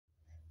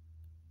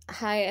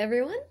Hi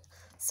everyone.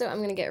 So I'm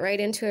going to get right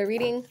into a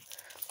reading.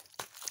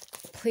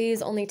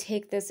 Please only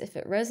take this if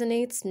it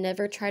resonates.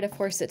 Never try to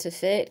force it to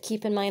fit.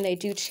 Keep in mind I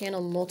do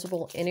channel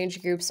multiple energy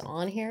groups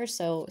on here,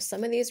 so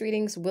some of these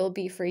readings will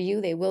be for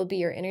you. They will be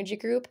your energy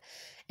group,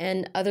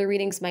 and other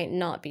readings might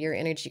not be your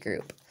energy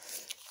group.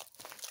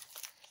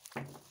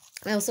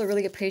 I also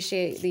really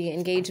appreciate the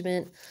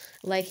engagement,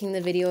 liking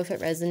the video if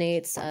it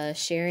resonates,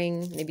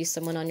 sharing. Maybe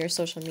someone on your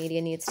social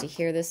media needs to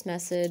hear this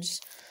message,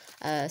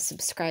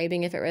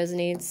 subscribing if it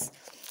resonates.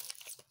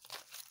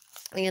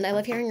 And I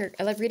love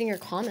reading your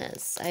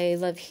comments. I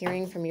love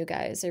hearing from you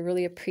guys. I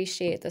really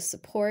appreciate the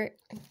support.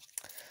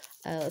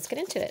 Let's get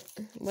into it.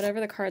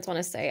 Whatever the cards want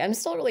to say. I'm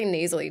still really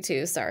nasally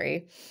too,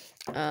 sorry.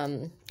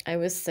 I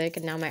was sick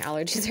and now my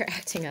allergies are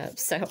acting up,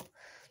 so.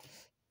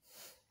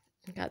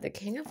 I got the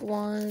King of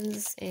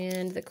Wands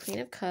and the Queen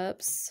of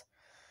Cups.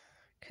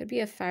 Could be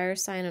a fire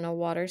sign and a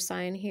water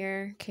sign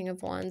here. King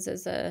of Wands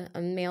is a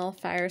male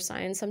fire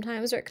sign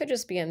sometimes, or it could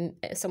just be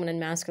someone in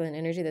masculine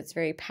energy that's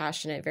very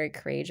passionate, very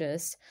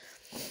courageous.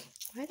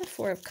 Why the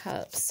Four of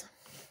Cups?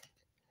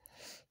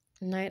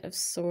 Knight of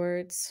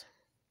Swords.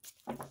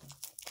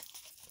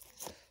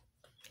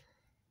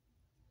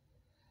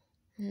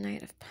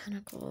 Knight of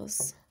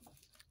Pentacles.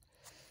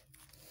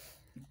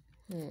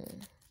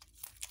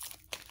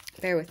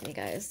 Bear with me,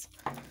 guys.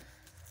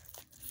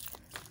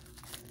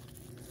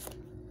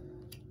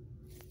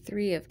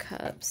 Three of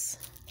Cups.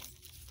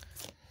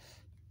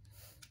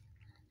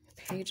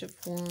 Page of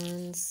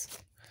Wands.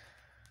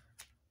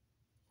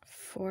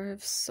 Four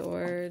of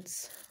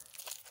Swords.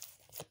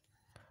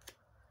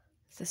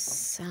 The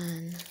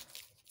Sun.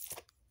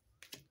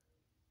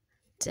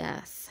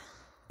 Death.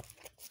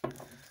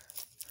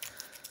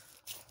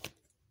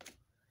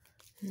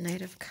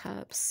 Knight of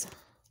Cups.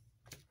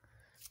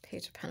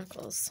 Page of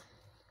Pentacles.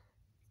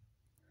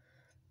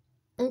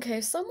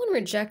 Okay, someone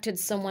rejected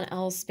someone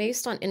else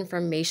based on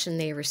information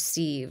they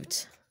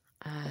received.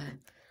 I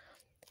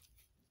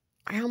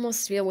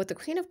almost feel with the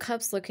Queen of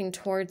Cups looking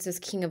towards this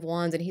King of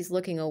Wands and he's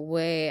looking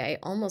away, I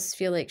almost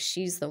feel like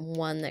she's the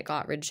one that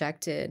got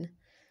rejected.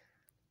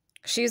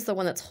 She's the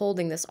one that's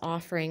holding this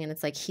offering and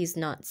it's like he's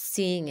not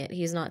seeing it.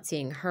 He's not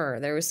seeing her.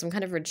 There was some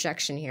kind of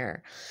rejection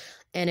here.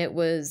 And it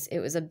was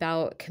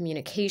about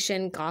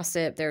communication,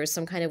 gossip. There was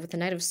some kind of, with the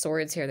Knight of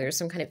Swords here, there's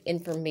some kind of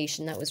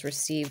information that was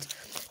received.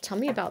 Tell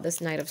me about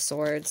this Knight of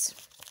Swords.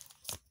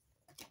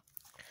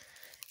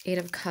 Eight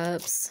of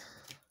Cups.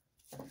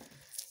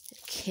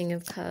 King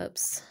of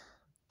Cups.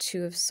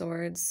 Two of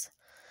Swords.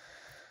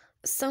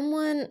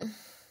 Someone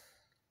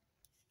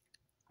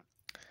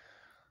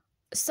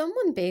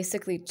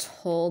basically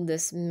told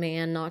this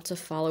man not to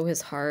follow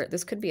his heart.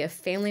 This could be a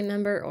family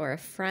member or a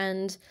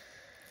friend.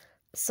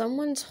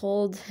 Someone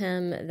told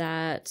him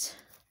that,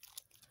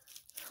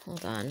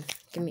 hold on,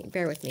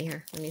 bear with me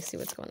here. Let me see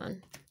what's going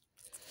on.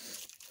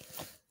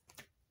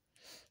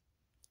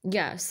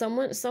 Yeah,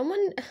 someone's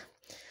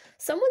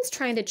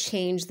trying to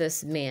change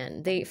this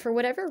man. For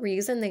whatever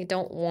reason, they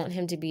don't want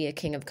him to be a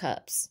King of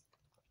Cups.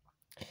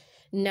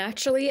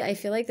 Naturally, I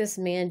feel like this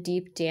man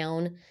deep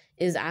down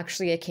is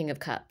actually a King of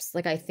Cups.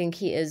 Like, I think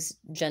he is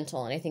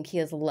gentle, and I think he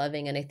is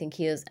loving, and I think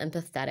he is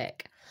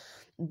empathetic.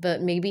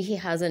 But maybe he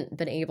hasn't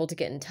been able to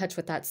get in touch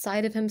with that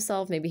side of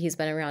himself. Maybe he's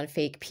been around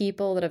fake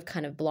people that have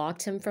kind of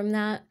blocked him from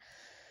that.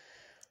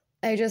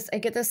 I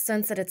get this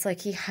sense that it's like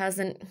he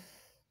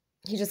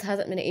just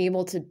hasn't been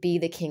able to be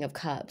the King of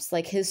Cups.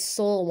 Like, his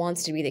soul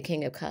wants to be the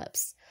King of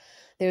Cups.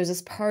 There's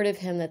this part of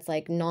him that's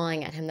like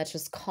gnawing at him, that's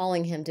just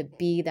calling him to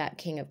be that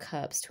King of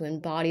Cups, to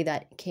embody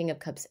that King of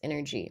Cups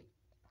energy.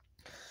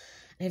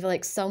 And I feel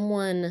like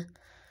someone...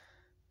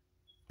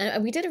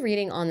 And we did a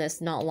reading on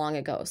this not long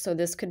ago, so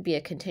this could be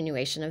a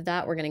continuation of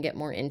that. We're going to get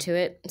more into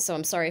it. So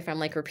I'm sorry if I'm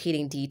like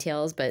repeating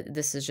details, but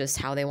this is just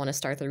how they want to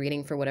start the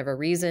reading for whatever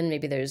reason.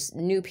 Maybe there's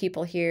new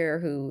people here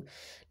who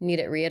need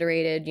it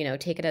reiterated, you know,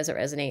 take it as it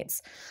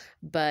resonates.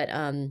 But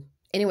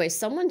anyway,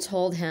 someone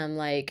told him,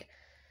 like,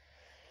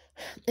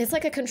 it's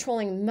like a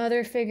controlling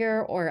mother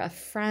figure or a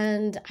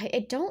friend.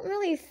 I don't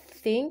really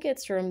think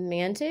it's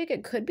romantic.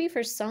 It could be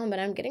for some, but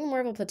I'm getting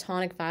more of a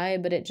platonic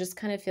vibe, but it just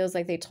kind of feels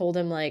like they told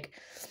him, like,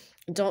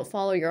 don't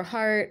follow your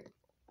heart.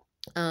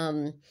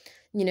 You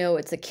know,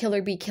 it's a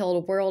killer be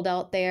killed world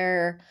out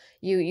there.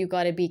 You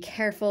got to be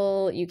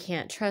careful. You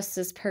can't trust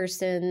this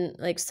person.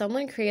 Like,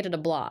 someone created a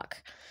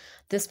block.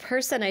 This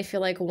person, I feel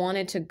like,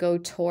 wanted to go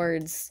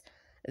towards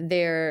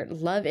their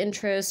love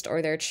interest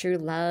or their true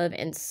love,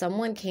 and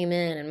someone came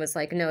in and was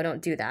like, no,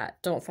 don't do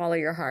that. Don't follow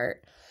your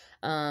heart.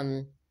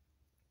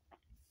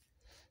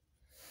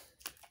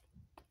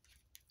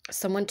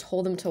 Someone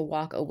told them to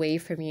walk away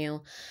from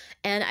you.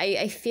 And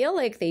I feel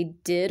like they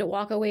did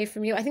walk away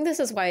from you. I think this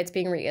is why it's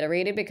being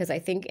reiterated, because I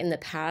think in the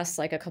past,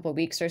 like a couple of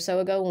weeks or so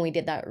ago when we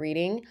did that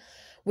reading,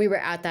 we were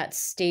at that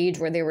stage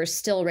where they were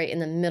still right in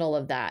the middle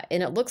of that.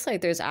 And it looks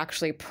like there's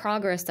actually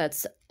progress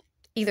that's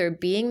either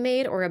being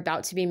made or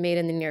about to be made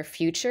in the near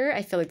future.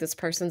 I feel like this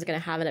person's going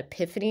to have an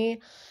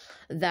epiphany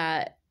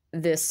that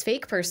this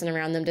fake person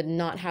around them did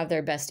not have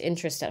their best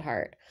interest at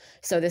heart.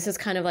 So this is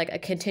kind of like a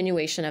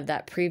continuation of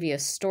that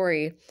previous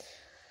story.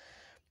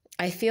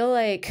 I feel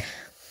like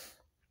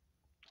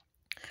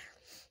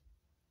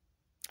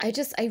I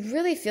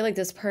really feel like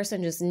this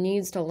person just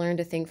needs to learn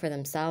to think for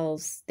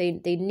themselves. They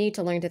need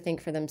to learn to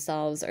think for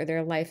themselves, or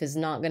their life is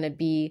not going to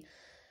be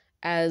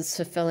as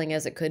fulfilling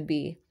as it could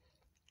be.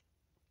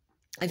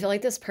 I feel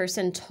like this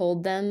person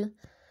told them,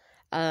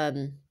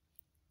 and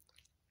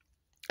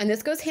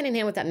this goes hand in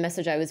hand with that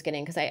message I was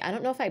getting, because I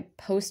don't know if I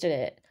posted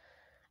it.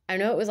 I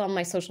know it was on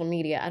my social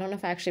media. I don't know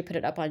if I actually put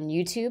it up on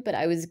YouTube, but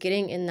I was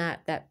getting in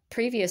that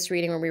previous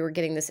reading where we were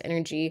getting this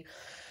energy.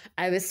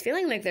 I was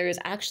feeling like there was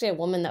actually a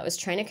woman that was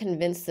trying to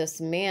convince this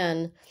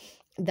man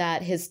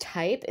that his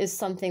type is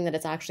something that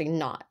it's actually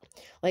not.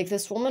 Like,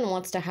 this woman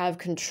wants to have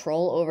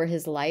control over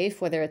his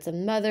life, whether it's a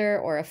mother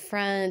or a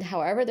friend,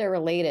 however they're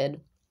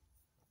related.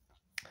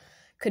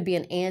 Could be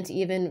an aunt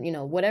even,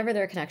 whatever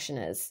their connection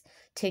is.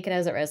 Take it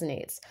as it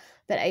resonates.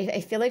 But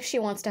I feel like she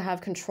wants to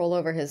have control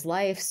over his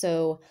life,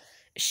 so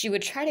she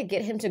would try to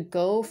get him to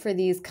go for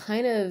these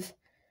kind of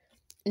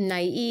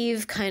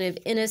naive, kind of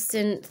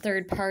innocent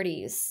third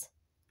parties.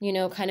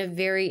 Kind of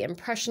very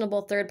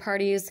impressionable third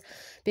parties,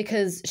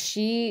 because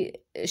she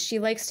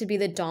likes to be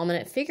the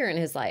dominant figure in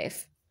his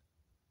life.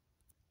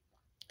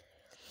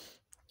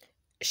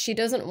 She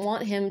doesn't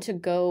want him to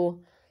go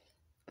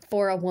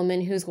for a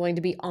woman who's going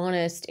to be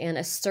honest and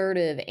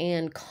assertive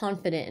and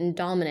confident and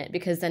dominant,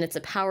 because then it's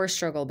a power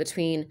struggle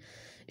between,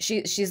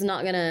 she's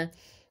not gonna,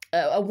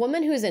 a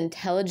woman who's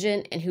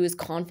intelligent and who is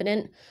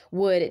confident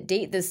would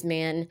date this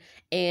man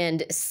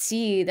and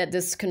see that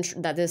this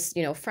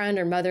friend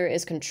or mother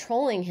is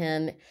controlling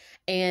him,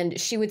 and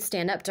she would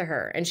stand up to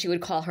her and she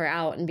would call her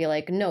out and be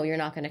like, no, you're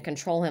not going to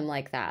control him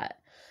like that.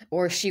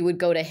 Or she would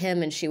go to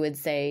him and she would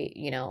say,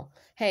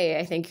 hey,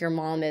 I think your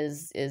mom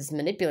is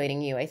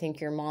manipulating you. I think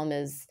your mom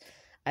is,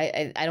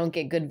 I don't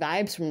get good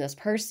vibes from this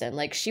person.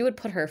 Like, she would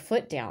put her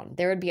foot down.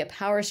 There would be a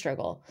power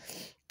struggle.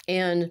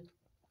 And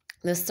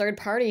this third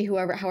party,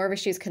 however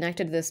she's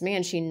connected to this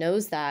man, she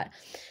knows that.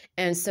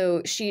 And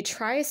so she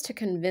tries to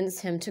convince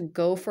him to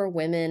go for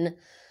women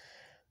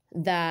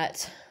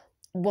that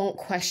won't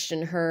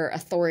question her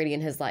authority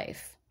in his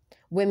life.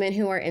 Women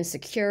who are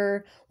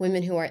insecure,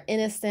 women who are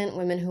innocent,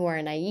 women who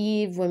are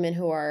naive, women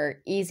who are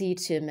easy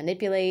to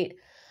manipulate.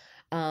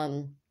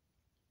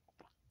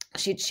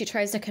 She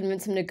tries to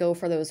convince him to go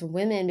for those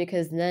women,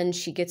 because then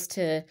she gets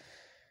to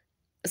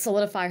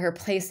solidify her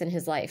place in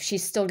his life. She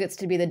still gets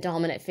to be the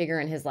dominant figure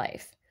in his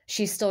life.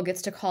 She still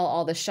gets to call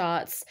all the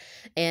shots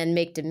and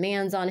make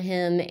demands on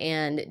him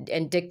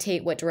and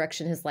dictate what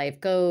direction his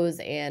life goes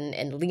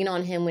and lean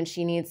on him when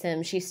she needs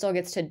him. She still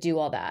gets to do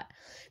all that,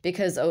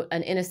 because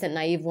an innocent,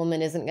 naive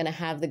woman isn't going to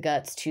have the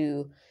guts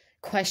to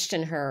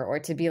question her, or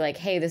to be like,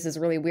 hey, this is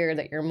really weird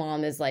that your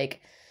mom is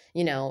like,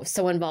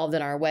 so involved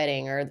in our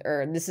wedding,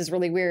 or this is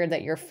really weird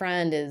that your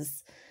friend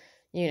is,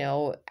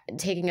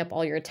 taking up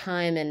all your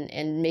time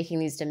and making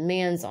these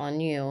demands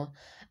on you.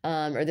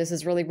 Or this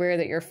is really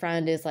weird that your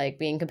friend is like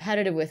being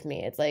competitive with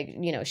me. It's like,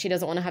 she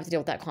doesn't want to have to deal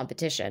with that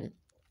competition.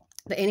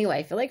 But anyway,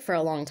 I feel like for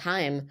a long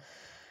time,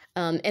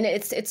 and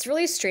it's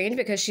really strange,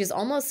 because she's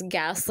almost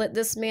gaslit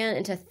this man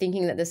into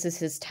thinking that this is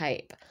his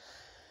type.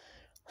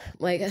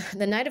 Like,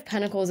 the Knight of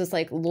Pentacles is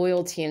like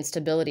loyalty and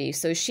stability.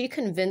 So she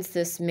convinced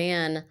this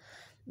man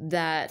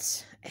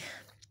that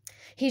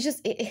he's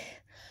just...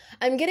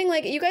 I'm getting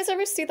like, you guys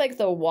ever see like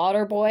The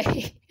Water Boy?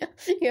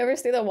 You ever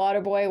see The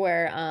Water Boy,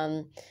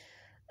 where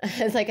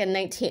it's like a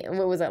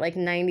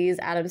 90s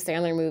Adam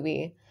Sandler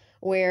movie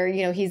where,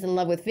 he's in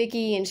love with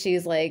Vicky and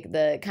she's like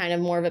the kind of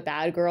more of a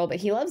bad girl, but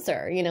he loves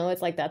her,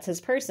 it's like that's his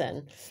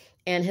person.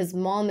 And his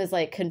mom is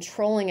like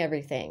controlling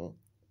everything.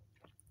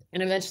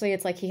 And eventually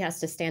it's like he has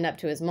to stand up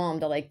to his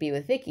mom to like be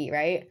with Vicky,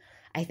 right?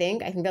 I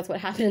think that's what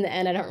happened in the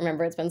end. I don't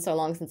remember. It's been so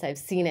long since I've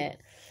seen it.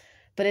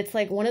 But it's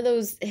like one of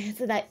those, it's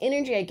that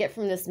energy I get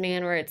from this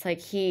man where it's like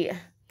he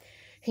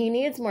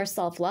needs more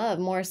self-love,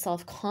 more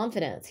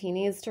self-confidence. He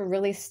needs to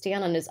really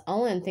stand on his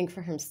own and think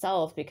for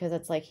himself, because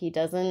it's like he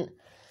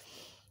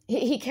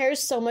cares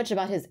so much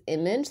about his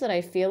image that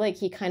I feel like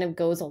he kind of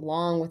goes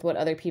along with what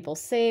other people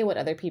say, what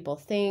other people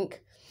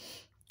think.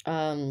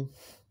 And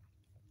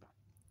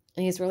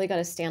he's really got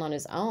to stand on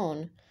his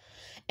own.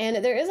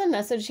 And there is a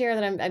message here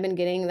that I've been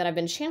getting, that I've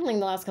been channeling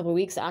the last couple of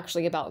weeks,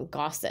 actually, about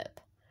gossip.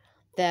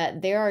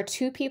 That there are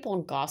two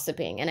people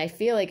gossiping, and I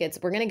feel like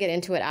we're going to get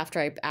into it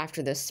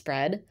after this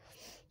spread,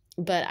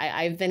 but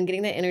I've been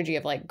getting the energy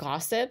of like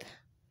gossip,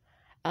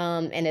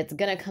 and it's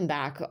going to come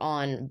back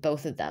on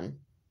both of them.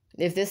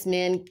 If this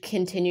man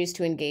continues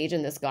to engage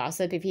in this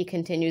gossip, if he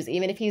continues,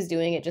 even if he's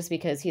doing it just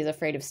because he's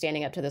afraid of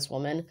standing up to this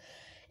woman,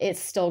 it's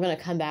still going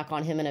to come back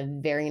on him in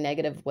a very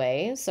negative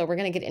way. So we're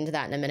going to get into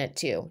that in a minute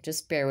too.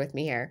 Just bear with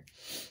me here.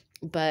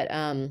 But,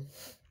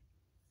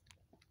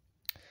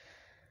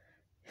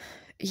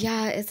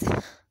 yeah, it's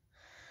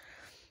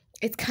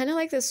kind of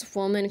like this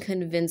woman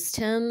convinced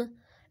him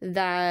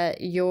that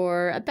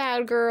you're a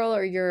bad girl,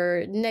 or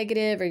you're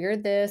negative, or you're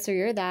this, or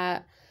you're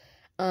that.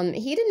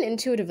 He didn't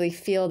intuitively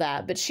feel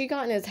that, but she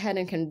got in his head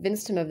and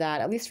convinced him of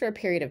that, at least for a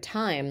period of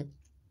time.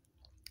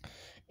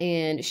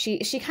 And she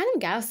kind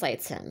of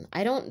gaslights him.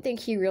 I don't think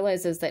he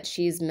realizes that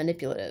she's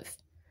manipulative,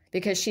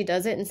 because she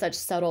does it in such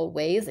subtle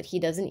ways that he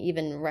doesn't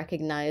even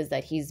recognize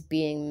that he's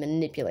being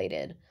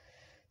manipulated.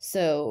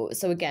 So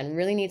again,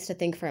 really needs to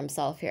think for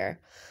himself here.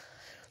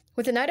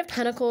 With the Knight of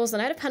Pentacles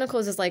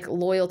is like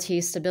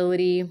loyalty,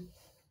 stability,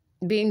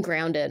 being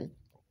grounded.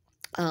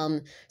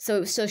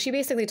 So she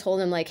basically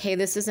told him like, hey,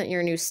 this isn't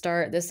your new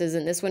start. This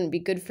wouldn't be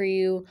good for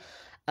you.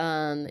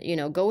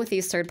 Go with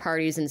these third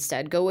parties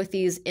instead. Go with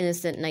these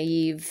innocent,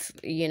 naive,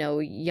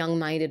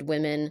 young-minded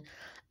women.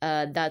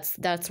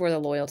 That's where the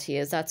loyalty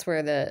is. That's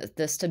where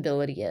the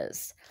stability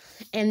is.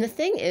 And the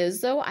thing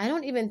is, though, I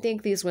don't even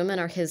think these women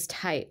are his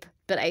type,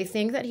 but I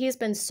think that he's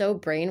been so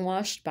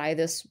brainwashed by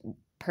this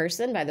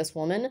person, by this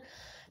woman,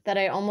 that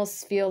I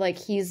almost feel like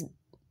he's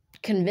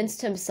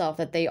convinced himself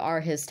that they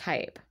are his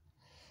type.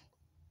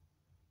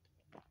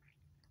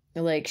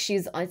 Like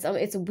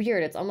it's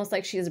weird. It's almost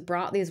like she's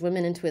brought these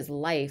women into his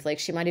life. Like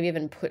she might have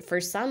even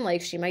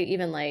she might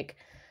even like,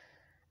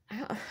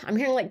 I'm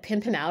hearing like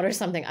pimp him out or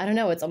something. I don't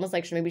know. It's almost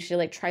like maybe she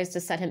like tries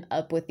to set him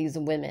up with these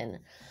women.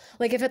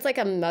 Like if it's like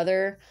a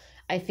mother,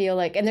 I feel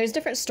like, and there's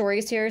different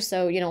stories here.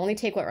 So, only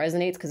take what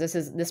resonates,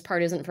 because this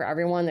part isn't for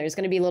everyone. There's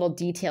going to be little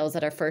details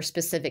that are for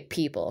specific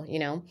people,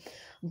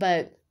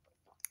 but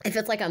if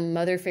it's like a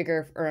mother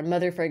figure or a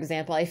mother, for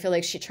example, I feel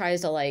like she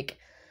tries to like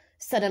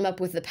set him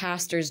up with the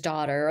pastor's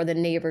daughter or the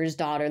neighbor's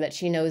daughter that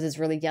she knows is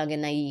really young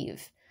and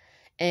naive.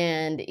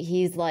 And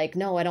he's like,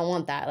 no, I don't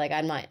want that. Like,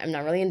 I'm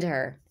not really into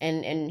her.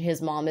 And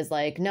his mom is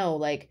like, no,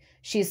 like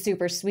she's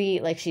super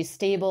sweet. Like she's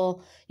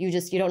stable. You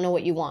don't know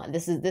what you want.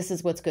 This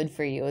is what's good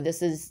for you.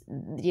 This is,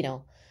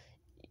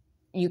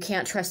 you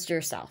can't trust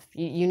yourself.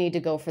 You need to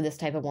go for this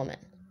type of woman.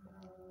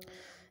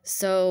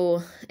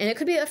 So, and it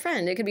could be a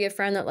friend. It could be a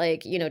friend that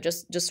like,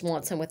 just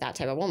wants him with that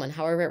type of woman,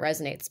 however it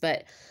resonates.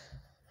 But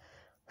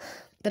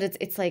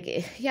it's like,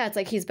 yeah, it's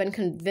like he's been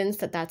convinced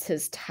that that's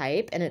his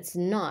type, and it's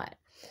not.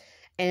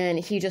 And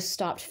he just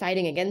stopped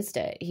fighting against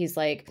it. He's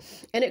like,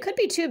 and it could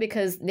be too,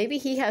 because maybe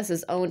he has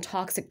his own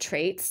toxic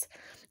traits,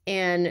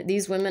 and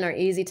these women are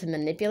easy to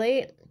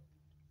manipulate.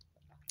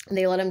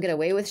 They let him get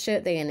away with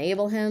shit. They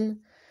enable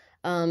him.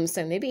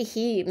 So maybe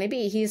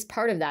he's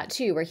part of that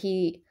too, where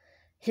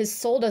his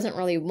soul doesn't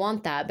really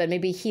want that, but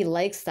maybe he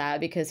likes that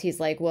because he's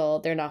like, well,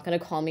 they're not going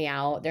to call me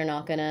out. They're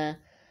not going to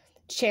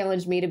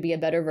challenge me to be a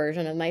better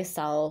version of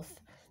myself.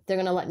 They're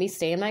going to let me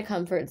stay in my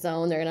comfort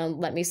zone. They're going to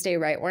let me stay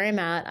right where I'm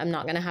at. I'm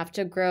not going to have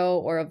to grow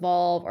or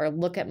evolve or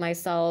look at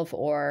myself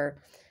or,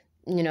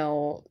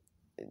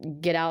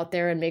 get out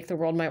there and make the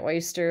world my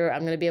oyster.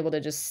 I'm going to be able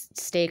to just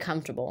stay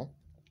comfortable.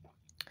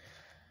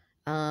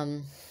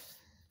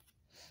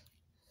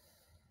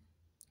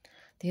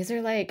 These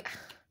are like,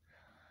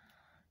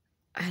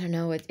 I don't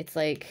know. It's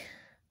like,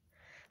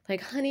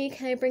 honey,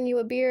 can I bring you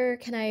a beer?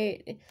 Can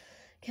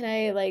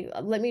I like,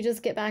 let me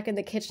just get back in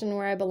the kitchen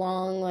where I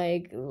belong?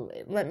 Like,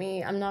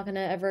 I'm not going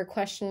to ever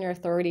question your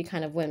authority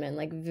kind of women,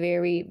 like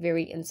very,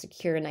 very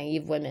insecure,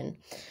 naive women.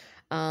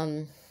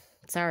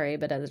 Sorry,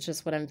 but that's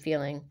just what I'm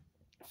feeling.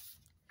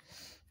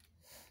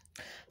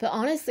 But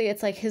honestly,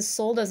 it's like his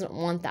soul doesn't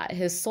want that.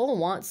 His soul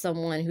wants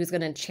someone who's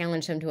going to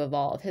challenge him to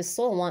evolve. His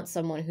soul wants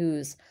someone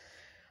who's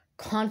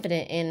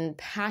confident and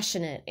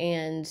passionate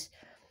and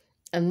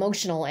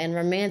emotional and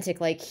romantic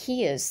like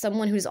he is,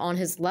 someone who's on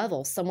his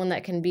level, someone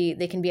that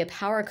they can be a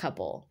power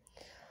couple.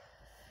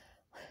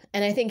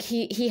 And I think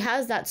he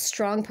has that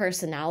strong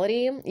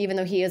personality, even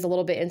though he is a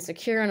little bit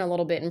insecure and a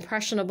little bit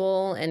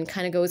impressionable and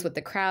kind of goes with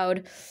the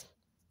crowd.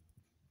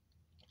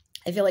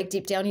 I feel like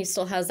deep down he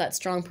still has that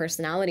strong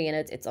personality,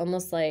 and it's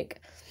almost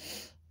like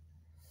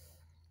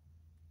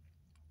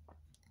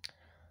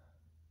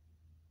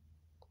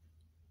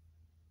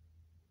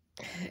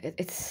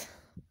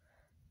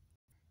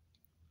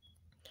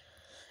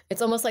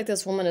it's almost like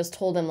this woman has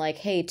told him like,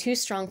 hey, two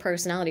strong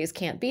personalities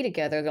can't be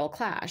together, they'll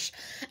clash.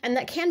 And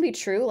that can be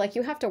true. Like,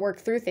 you have to work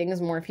through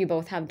things more if you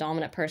both have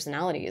dominant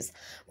personalities.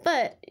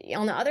 But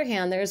on the other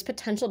hand, there's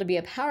potential to be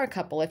a power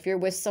couple if you're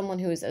with someone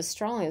who's as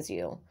strong as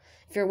you.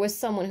 If you're with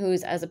someone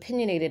who's as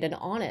opinionated and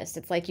honest,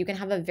 it's like you can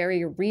have a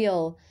very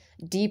real,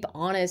 deep,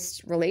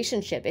 honest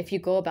relationship if you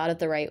go about it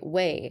the right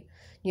way.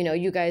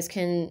 You guys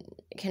can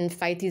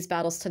fight these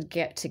battles to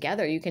get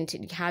together. You can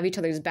have each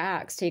other's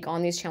backs, take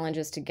on these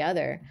challenges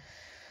together.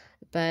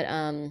 But,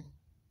 and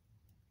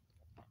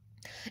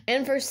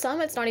for some,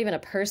 it's not even a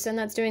person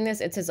that's doing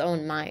this. It's his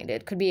own mind.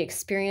 It could be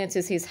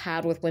experiences he's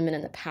had with women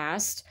in the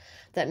past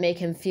that make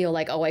him feel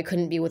like, oh, I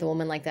couldn't be with a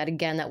woman like that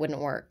again. That wouldn't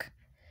work.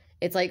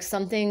 It's like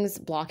something's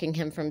blocking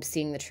him from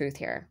seeing the truth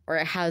here, or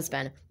it has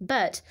been.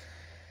 But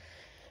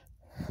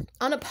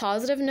on a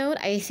positive note,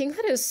 I think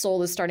that his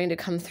soul is starting to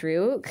come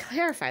through.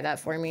 Clarify that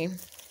for me.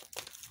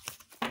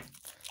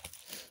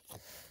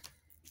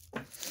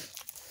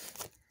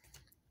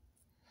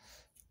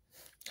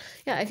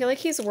 Yeah, I feel like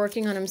he's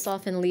working on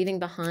himself and leaving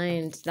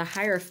behind the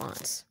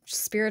Hierophant,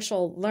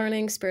 spiritual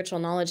learning, spiritual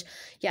knowledge.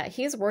 Yeah,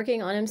 he's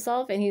working on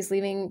himself, and he's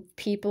leaving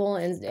people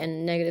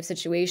and negative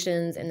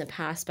situations in the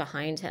past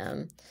behind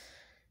him.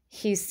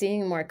 He's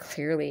seeing more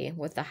clearly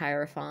with the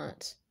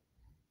Hierophant.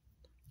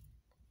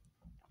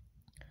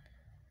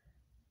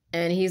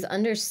 And he's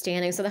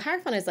understanding. So the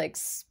Hierophant is like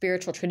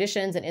spiritual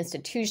traditions and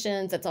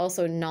institutions. It's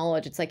also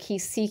knowledge. It's like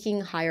he's seeking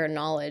higher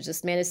knowledge.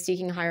 This man is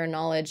seeking higher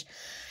knowledge.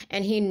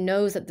 And he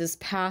knows that this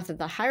path of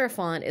the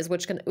Hierophant is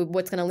what's going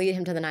to lead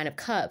him to the Nine of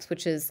Cups,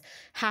 which is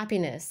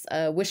happiness,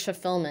 wish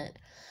fulfillment.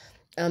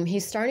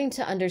 He's starting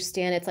to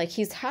understand. It's like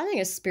he's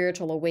having a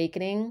spiritual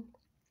awakening.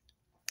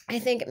 I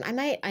think I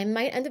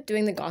might end up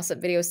doing the gossip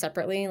video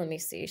separately. Let me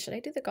see. Should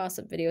I do the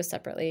gossip video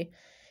separately?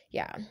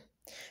 Yeah.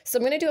 So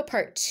I'm going to do a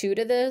part 2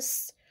 to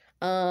this.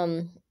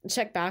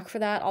 Check back for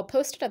that. I'll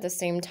post it at the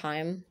same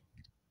time.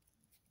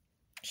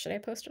 Should I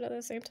post it at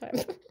the same time?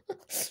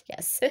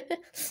 Yes.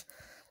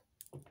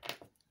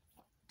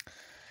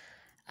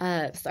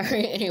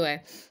 Sorry.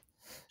 Anyway,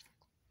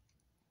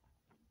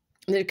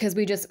 because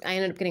I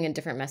ended up getting a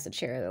different message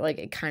here. Like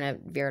it kind of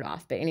veered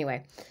off, but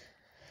anyway.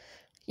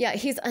 Yeah,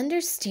 he's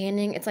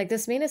understanding. It's like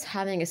this man is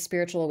having a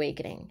spiritual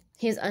awakening.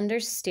 He's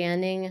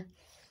understanding.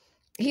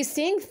 He's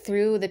seeing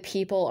through the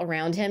people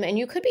around him, and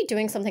you could be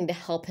doing something to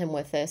help him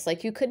with this.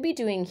 Like you could be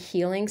doing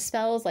healing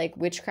spells, like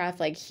witchcraft,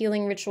 like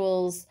healing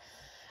rituals,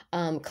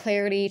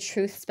 clarity,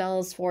 truth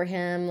spells for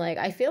him. Like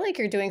I feel like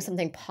you're doing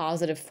something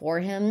positive for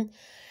him,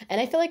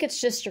 and I feel like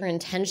it's just your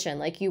intention.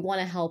 Like you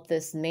want to help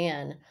this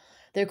man.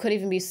 There could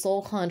even be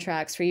soul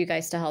contracts for you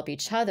guys to help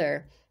each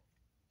other.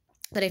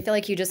 But I feel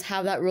like you just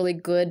have that really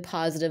good,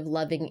 positive,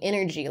 loving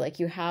energy. Like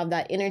you have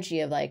that energy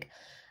of like,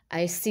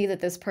 I see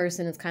that this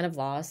person is kind of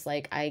lost.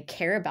 Like I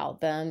care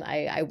about them.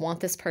 I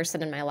want this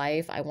person in my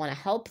life. I want to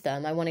help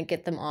them. I want to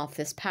get them off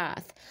this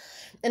path.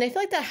 And I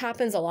feel like that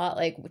happens a lot,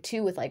 like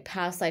too, with like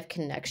past life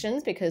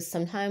connections, because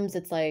sometimes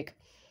it's like,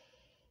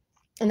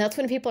 and that's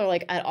when people are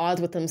like at odds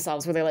with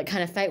themselves, where they like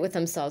kind of fight with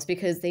themselves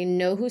because they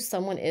know who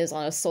someone is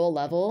on a soul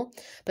level.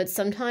 But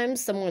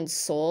sometimes someone's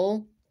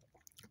soul,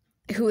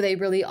 who they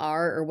really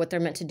are or what they're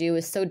meant to do,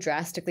 is so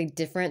drastically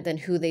different than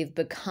who they've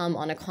become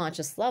on a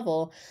conscious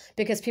level,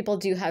 because people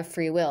do have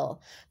free will.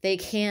 They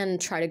can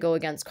try to go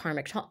against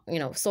karmic,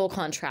 soul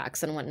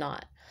contracts and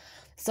whatnot.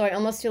 So I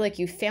almost feel like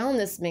you found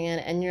this man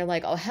and you're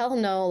like, oh, hell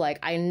no. Like,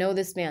 I know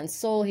this man's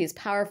soul. He's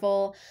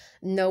powerful.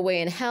 No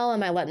way in hell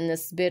am I letting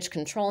this bitch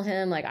control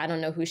him. Like, I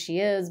don't know who she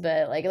is,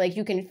 but like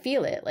you can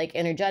feel it, like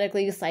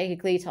energetically,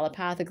 psychically,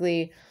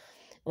 telepathically.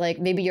 Like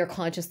maybe you're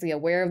consciously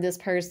aware of this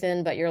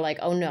person, but you're like,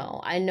 oh no,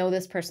 I know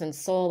this person's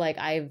soul. Like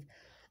I've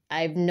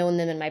known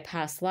them in my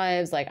past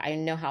lives. Like I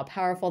know how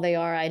powerful they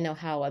are. I know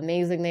how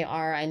amazing they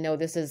are. I know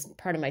this is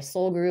part of my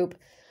soul group.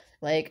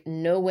 Like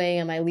no way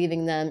am I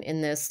leaving them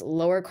in this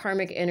lower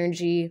karmic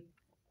energy,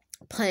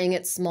 playing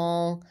it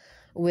small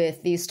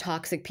with these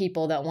toxic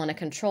people that want to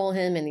control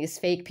him and these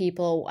fake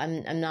people.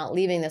 I'm not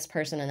leaving this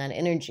person in that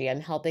energy.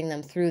 I'm helping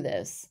them through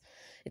this.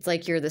 It's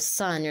like you're the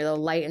sun, you're the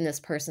light in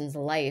this person's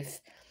life,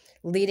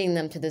 leading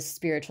them to this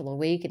spiritual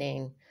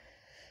awakening,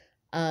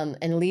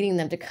 and leading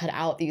them to cut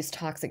out these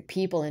toxic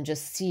people and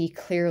just see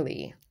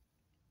clearly.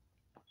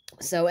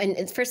 So, and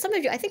it's for some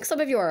of you, I think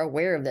some of you are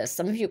aware of this.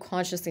 Some of you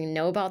consciously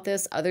know about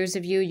this. Others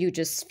of you, you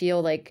just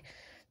feel like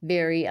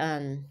very,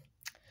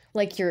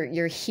 like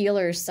your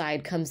healer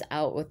side comes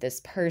out with this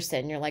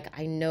person. You're like,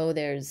 I know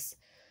there's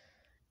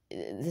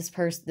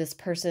this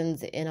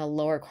person's in a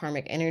lower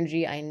karmic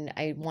energy.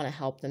 I want to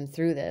help them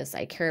through this.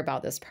 I care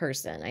about this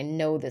person. I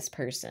know this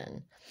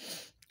person.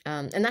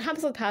 And that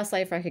happens with past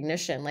life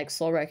recognition, like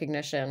soul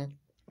recognition.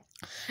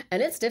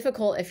 And it's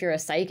difficult if you're a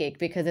psychic,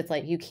 because it's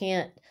like you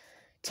can't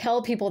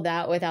tell people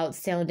that without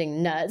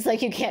sounding nuts.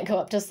 Like you can't go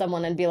up to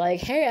someone and be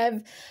like,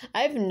 hey,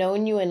 I've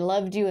known you and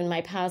loved you in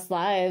my past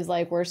lives.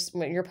 Like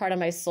you're part of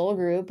my soul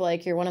group.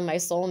 Like you're one of my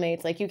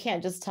soulmates. Like you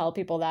can't just tell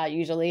people that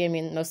usually. I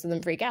mean, most of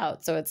them freak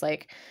out. So it's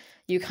like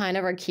you kind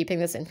of are keeping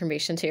this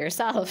information to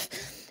yourself.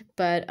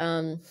 But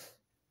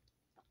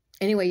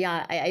anyway,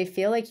 yeah, I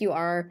feel like you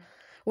are,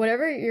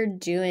 whatever you're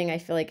doing, I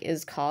feel like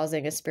is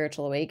causing a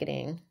spiritual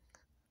awakening.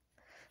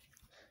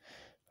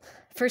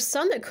 For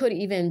some, it could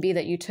even be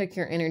that you took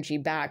your energy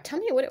back. Tell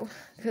me what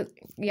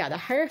yeah, the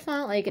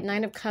Hierophant, like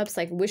Nine of Cups,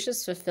 like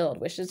wishes fulfilled,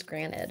 wishes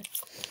granted.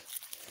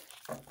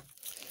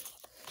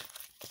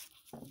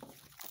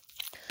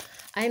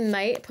 I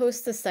might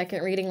post the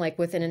second reading like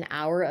within an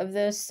hour of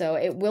this, so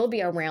it will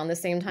be around the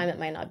same time. It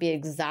might not be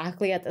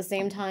exactly at the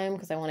same time,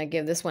 because I want to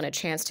give this one a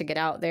chance to get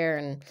out there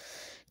and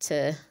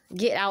to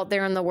get out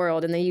there in the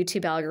world and the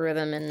YouTube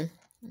algorithm.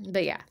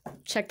 But yeah,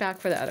 check back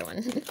for the other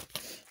one.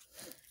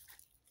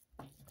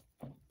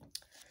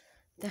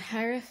 The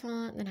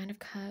Hierophant, the Nine of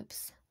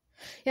Cups.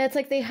 Yeah, it's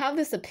like they have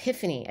this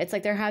epiphany. It's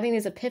like they're having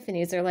these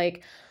epiphanies.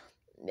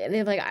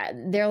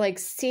 They're like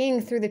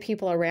seeing through the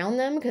people around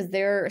them, because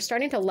they're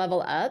starting to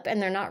level up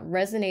and they're not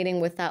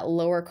resonating with that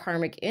lower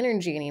karmic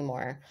energy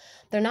anymore.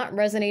 They're not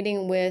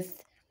resonating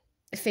with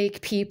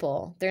fake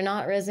people. They're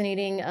not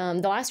resonating.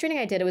 The last reading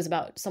I did, it was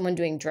about someone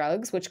doing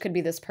drugs, which could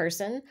be this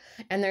person.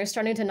 And they're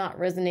starting to not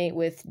resonate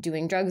with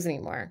doing drugs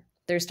anymore.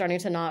 They're starting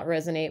to not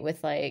resonate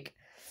with like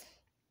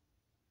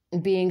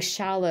being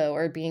shallow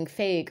or being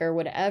fake or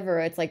whatever.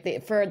 It's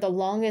like for the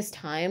longest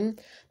time,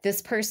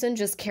 this person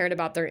just cared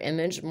about their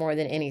image more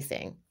than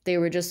anything. They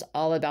were just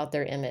all about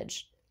their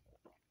image.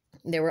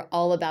 They were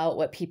all about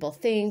what people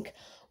think,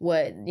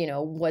 what, you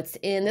know, what's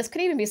in. This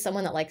could even be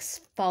someone that like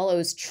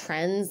follows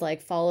trends,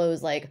 like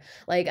follows like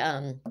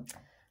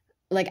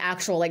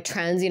actual like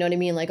trends, you know what I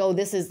mean? Like, oh,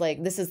 this is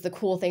the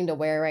cool thing to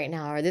wear right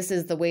now, or this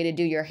is the way to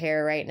do your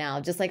hair right now.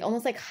 Just like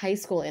almost like high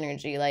school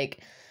energy,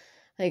 like,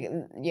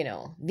 you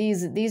know,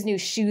 these new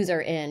shoes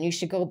are in, you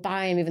should go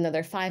buy them even though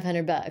they're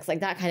 $500, like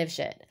that kind of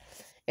shit.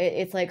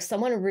 It's like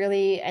someone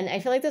really, and I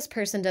feel like this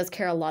person does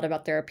care a lot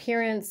about their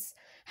appearance,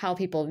 how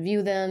people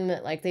view them,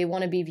 like they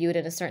want to be viewed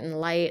in a certain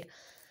light.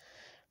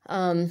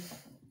 And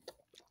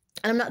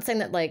I'm not saying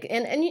that like,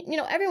 and you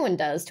know, everyone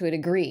does to a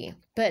degree,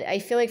 but I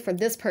feel like for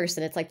this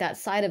person, it's like that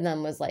side of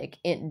them was like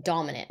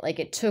dominant, like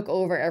it took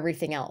over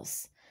everything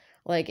else.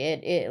 Like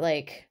it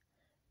like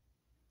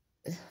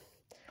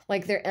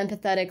their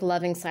empathetic,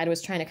 loving side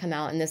was trying to come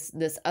out, and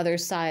this other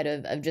side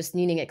of just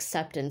needing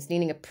acceptance,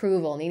 needing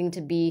approval, needing to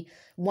be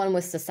one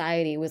with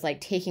society was like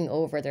taking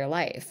over their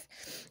life,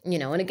 you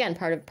know. And again,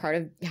 part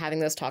of having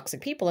those toxic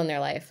people in their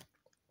life.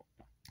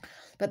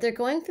 But they're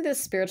going through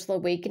this spiritual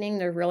awakening.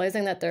 They're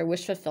realizing that their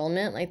wish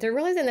fulfillment, like they're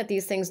realizing that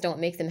these things don't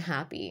make them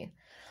happy.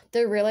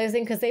 They're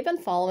realizing, because they've been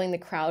following the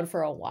crowd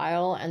for a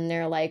while, and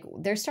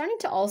they're starting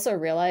to also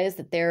realize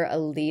that they're a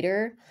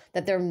leader,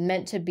 that they're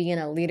meant to be in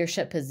a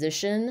leadership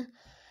position.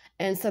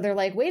 And so they're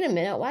like, wait a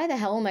minute, why the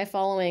hell am I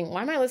following?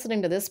 Why am I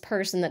listening to this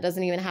person that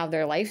doesn't even have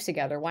their life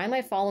together? Why am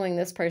I following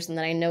this person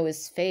that I know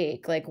is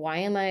fake? Like, why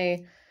am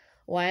I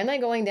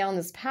going down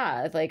this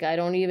path? Like, I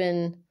don't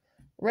even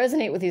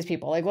resonate with these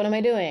people. Like, what am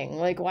I doing?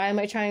 Like, why am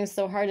I trying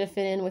so hard to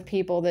fit in with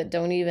people that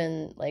don't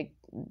even like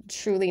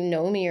truly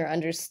know me or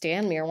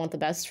understand me or want the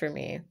best for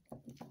me?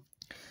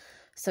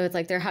 So it's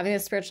like they're having a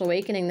spiritual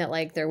awakening that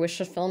like their wish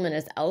fulfillment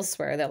is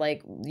elsewhere, that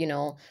like, you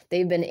know,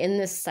 they've been in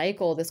this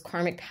cycle, this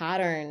karmic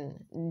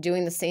pattern,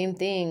 doing the same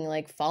thing,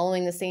 like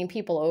following the same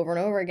people over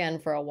and over again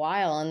for a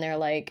while. And they're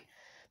like,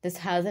 this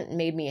hasn't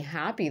made me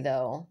happy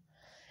though.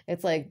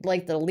 It's like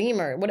the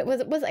lemur, what it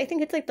was, I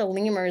think it's like the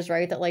lemurs,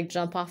 right? That like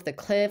jump off the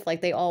cliff,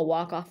 like they all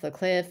walk off the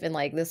cliff. And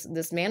like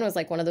this man was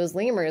like one of those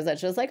lemurs that's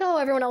just like, oh,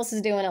 everyone else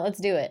is doing it, let's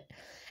do it.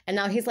 And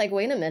now he's like,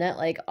 wait a minute,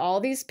 like all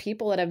these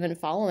people that I've been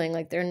following,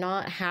 like they're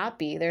not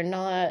happy.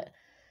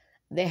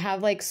 They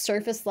have like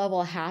surface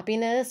level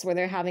happiness where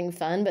they're having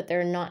fun, but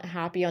they're not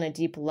happy on a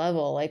deep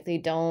level. Like they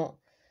don't,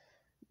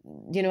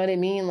 you know what I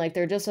mean? Like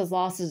they're just as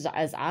lost as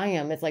I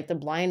am. It's like the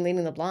blind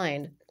leading the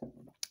blind.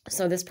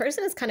 So this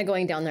person is kind of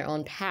going down their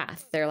own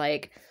path. They're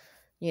like,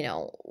 you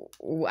know,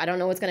 I don't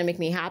know what's going to make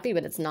me happy,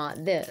 but it's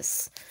not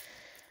this.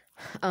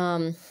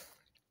 And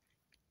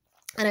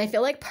I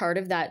feel like part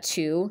of that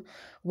too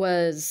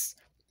was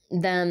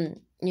them,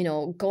 you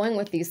know, going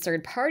with these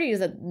third parties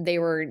that they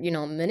were, you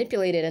know,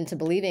 manipulated into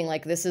believing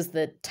like this is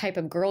the type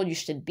of girl you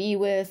should be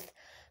with.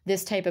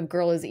 This type of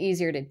girl is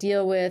easier to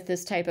deal with,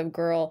 this type of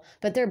girl,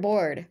 but they're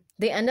bored.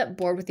 They end up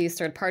bored with these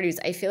third parties.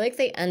 I feel like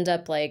they end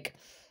up like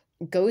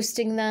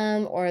ghosting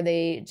them, or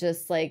they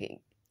just like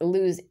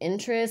lose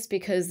interest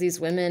because these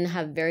women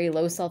have very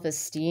low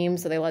self-esteem.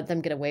 So they let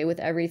them get away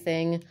with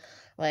everything.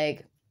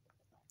 Like,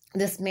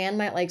 this man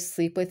might like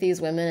sleep with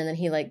these women and then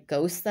he like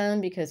ghosts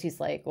them because he's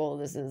like, well,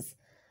 this is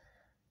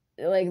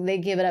like, they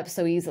give it up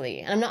so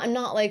easily. And I'm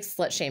not like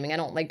slut shaming. I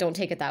don't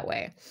take it that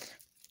way.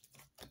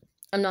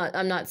 I'm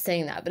not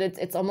saying that, but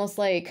it's almost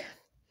like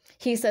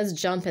he says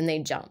jump and they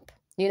jump.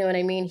 You know what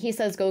I mean? He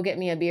says, go get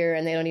me a beer,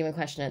 and they don't even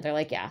question it. They're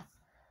like, yeah,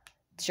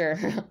 sure.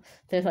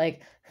 They're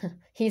like,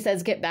 he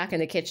says, get back in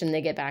the kitchen.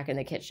 They get back in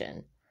the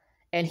kitchen.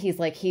 And he's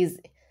like,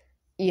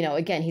 you know,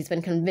 again, he's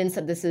been convinced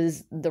that this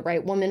is the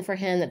right woman for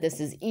him, that this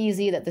is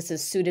easy, that this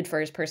is suited for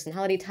his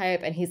personality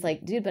type. And he's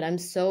like, dude, but I'm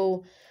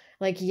so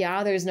like,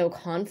 yeah, there's no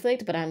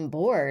conflict, but I'm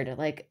bored.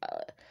 Like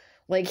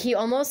I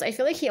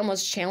feel like he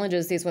almost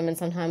challenges these women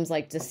sometimes,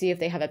 like to see if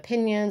they have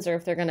opinions or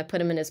if they're going to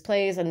put him in his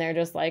place. And they're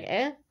just like,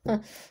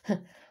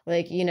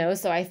 like, you know,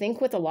 so I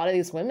think with a lot of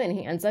these women,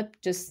 he ends up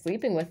just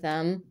sleeping with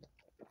them.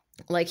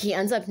 Like he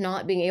ends up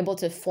not being able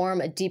to form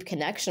a deep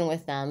connection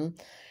with them.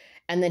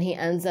 And then he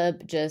ends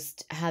up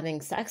just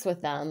having sex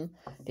with them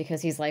because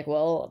he's like,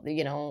 well,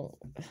 you know,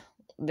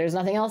 there's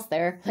nothing else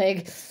there.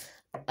 Like,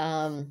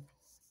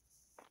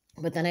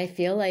 but then I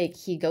feel like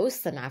he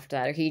ghosts them after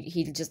that, or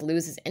he just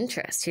loses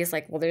interest. He's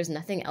like, well, there's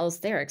nothing else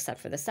there except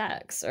for the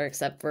sex, or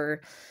except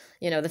for,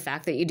 you know, the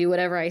fact that you do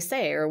whatever I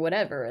say or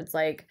whatever. It's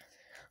like,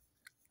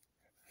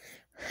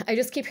 I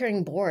just keep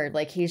hearing bored.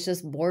 Like he's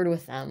just bored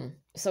with them.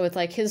 So it's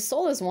like his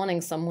soul is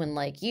wanting someone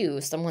like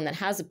you, someone that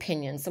has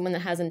opinions, someone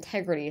that has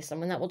integrity,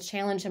 someone that will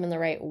challenge him in the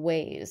right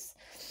ways.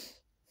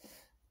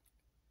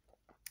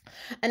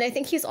 And I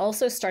think he's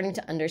also starting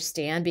to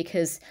understand,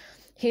 because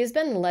he's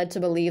been led to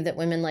believe that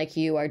women like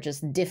you are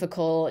just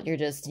difficult, you're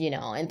just, you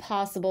know,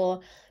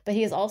 impossible. But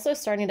he's also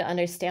starting to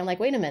understand, like,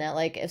 wait a minute,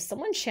 like if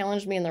someone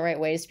challenged me in the right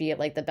ways to be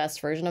like the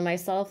best version of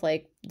myself,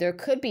 like there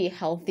could be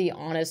healthy,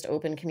 honest,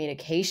 open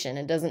communication.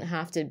 It doesn't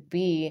have to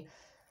be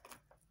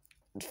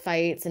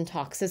fights and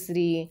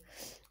toxicity.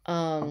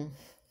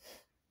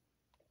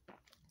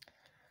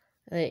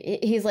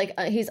 He's like,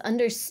 he's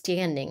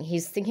understanding,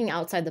 he's thinking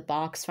outside the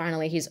box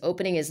finally, he's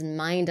opening his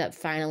mind up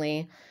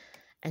finally,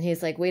 And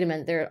he's like, wait a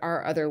minute, there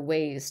are other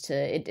ways to,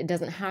 it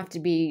doesn't have to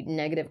be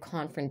negative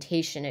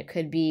confrontation. It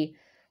could be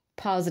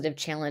positive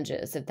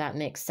challenges, if that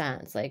makes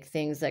sense. Like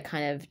things that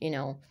kind of, you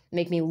know,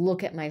 make me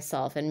look at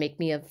myself and make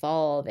me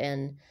evolve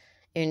and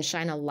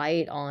shine a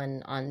light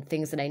on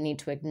things that I need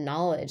to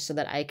acknowledge so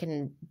that I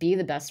can be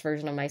the best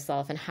version of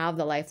myself and have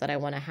the life that I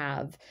want to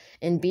have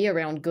and be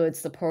around good,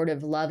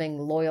 supportive, loving,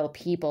 loyal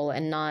people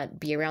and not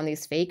be around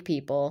these fake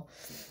people.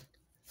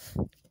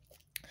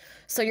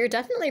 So you're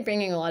definitely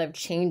bringing a lot of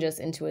changes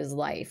into his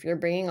life. You're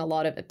bringing a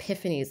lot of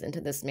epiphanies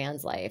into this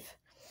man's life.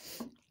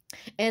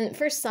 And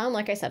for some,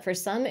 like I said, for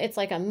some, it's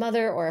like a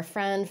mother or a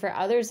friend. For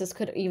others, this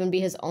could even be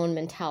his own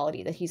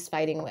mentality that he's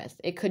fighting with.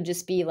 It could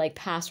just be like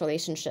past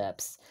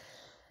relationships.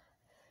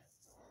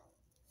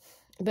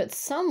 But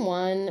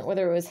someone,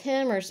 whether it was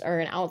him or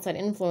an outside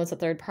influence, a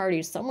third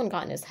party, someone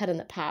got in his head in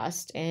the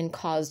past and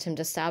caused him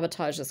to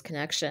sabotage this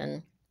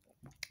connection.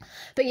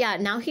 But yeah,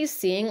 now he's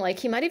seeing, like,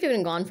 he might have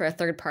even gone for a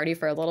third party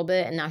for a little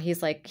bit, and now he's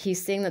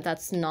seeing that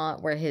that's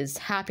not where his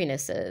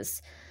happiness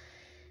is.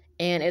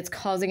 And it's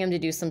causing him to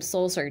do some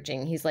soul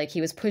searching. He's like,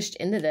 he was pushed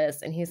into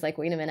this, and he's like,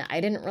 wait a minute,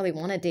 I didn't really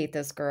want to date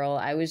this girl.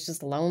 I was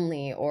just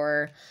lonely,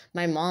 or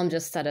my mom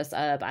just set us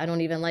up. I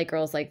don't even like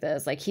girls like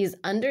this. Like, he's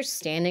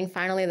understanding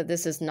finally that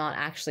this is not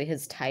actually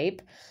his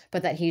type,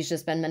 but that he's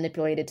just been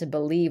manipulated to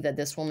believe that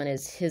this woman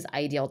is his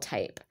ideal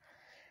type.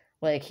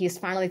 Like, he's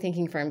finally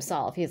thinking for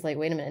himself. He's like,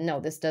 wait a minute,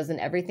 no,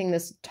 everything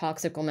this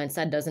toxic woman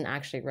said doesn't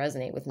actually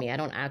resonate with me. I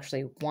don't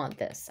actually want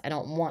this. I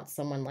don't want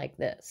someone like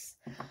this.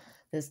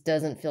 This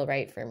doesn't feel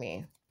right for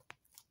me.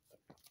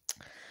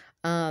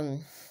 But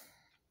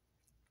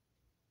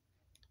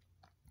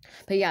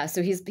yeah,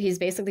 so he's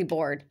basically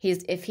bored.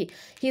 He's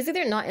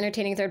either not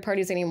entertaining third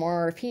parties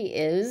anymore, or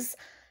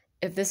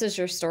if this is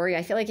your story,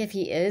 I feel like if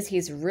he is,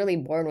 he's really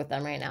bored with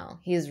them right now.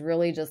 He's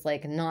really just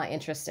like not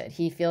interested.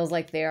 He feels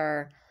like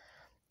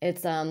it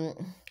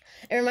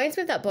reminds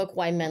me of that book,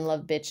 Why Men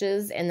Love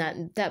Bitches,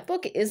 and that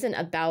book isn't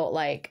about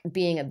like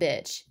being a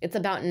bitch. It's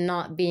about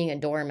not being a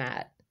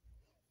doormat.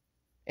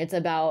 It's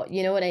about,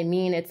 you know what I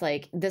mean? It's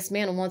like, this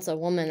man wants a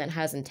woman that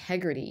has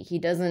integrity. He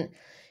doesn't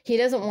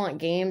want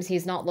games.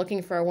 He's not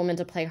looking for a woman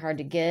to play hard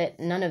to get.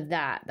 None of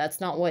that. That's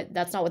not what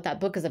that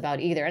book is about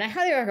either. And I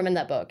highly recommend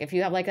that book. If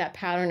you have like that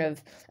pattern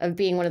of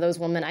being one of those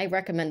women, I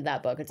recommend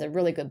that book. It's a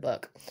really good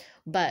book.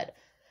 But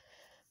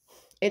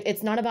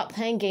it's not about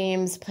playing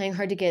games, playing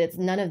hard to get. It's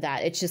none of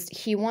that. It's just,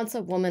 he wants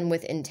a woman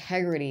with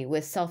integrity,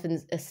 with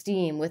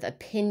self-esteem, with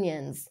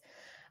opinions,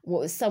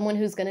 someone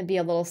who's going to be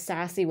a little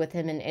sassy with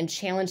him and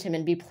challenge him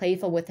and be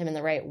playful with him in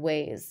the right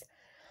ways.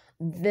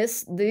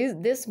 This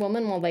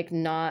woman will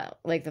not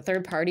like the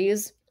third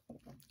parties.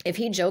 If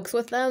he jokes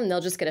with them,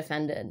 they'll just get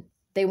offended.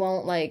 They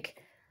won't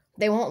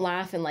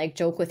laugh and like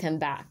joke with him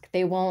back.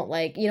 They won't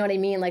you know what I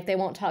mean? Like, they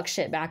won't talk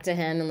shit back to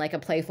him in like a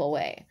playful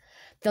way.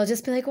 They'll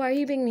just be like, why are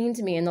you being mean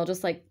to me? And they'll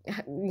just they'll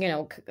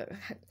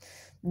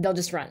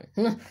just run.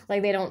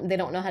 Like, they don't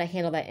know how to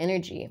handle that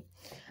energy.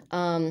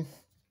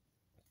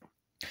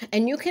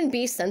 And you can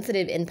be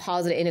sensitive and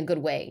positive in a good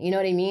way. You know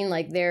what I mean?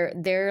 Like,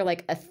 they're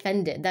like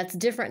offended. That's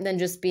different than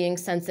just being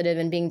sensitive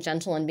and being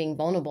gentle and being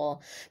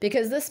vulnerable.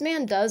 Because this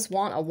man does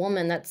want a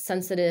woman that's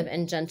sensitive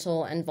and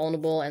gentle and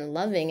vulnerable and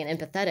loving and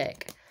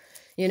empathetic.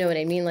 You know what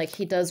I mean? Like,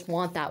 he does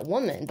want that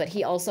woman, but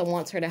he also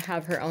wants her to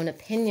have her own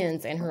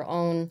opinions and her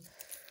own,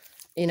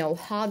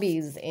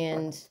 hobbies,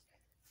 and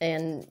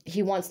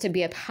he wants to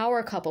be a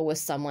power couple with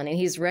someone, and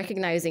he's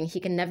recognizing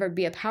he can never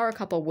be a power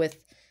couple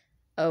with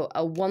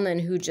a woman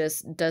who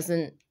just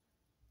doesn't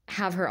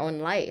have her own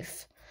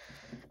life.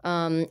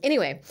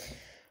 Anyway,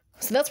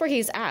 so that's where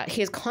he's at.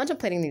 He's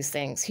contemplating these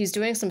things. He's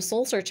doing some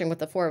soul searching with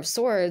the Four of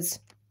Swords.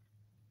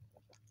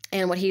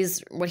 And what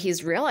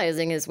he's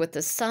realizing is, with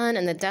the Sun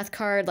and the Death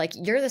card, like,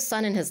 you're the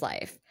sun in his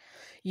life.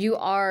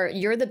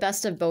 You're the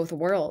best of both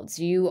worlds.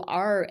 You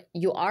are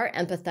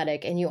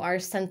empathetic, and you are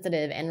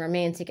sensitive and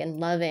romantic and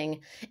loving,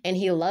 and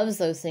he loves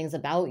those things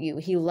about you.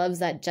 He loves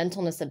that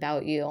gentleness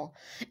about you.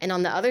 And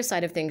on the other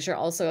side of things, you're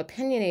also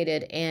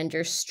opinionated, and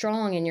you're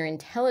strong, and you're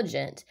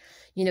intelligent.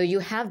 You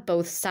have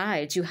both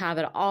sides. You have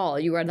it all.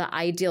 You are the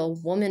ideal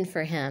woman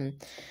for him.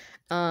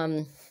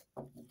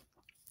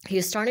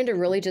 He's starting to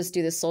really just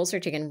do the soul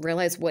searching and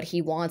realize what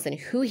he wants and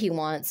who he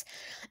wants.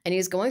 And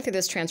he's going through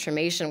this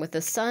transformation with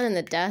the Sun and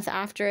the Death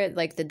after it.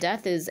 Like, the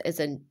Death is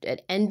an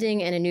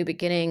ending and a new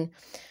beginning.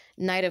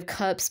 Knight of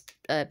Cups,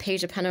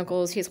 Page of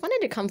Pentacles. He's wanted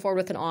to come forward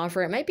with an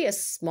offer. It might be a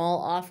small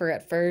offer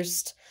at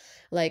first.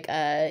 Like,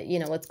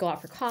 let's go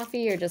out for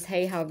coffee, or just,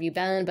 hey, how have you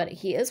been? But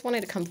he is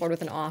wanting to come forward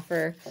with an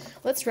offer.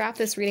 Let's wrap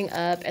this reading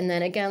up. And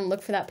then again,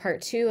 look for that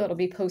part 2. It'll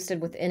be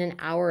posted within an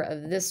hour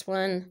of this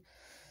one.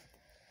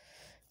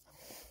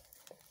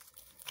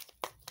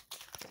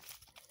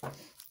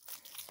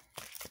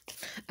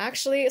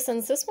 Actually,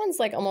 since this one's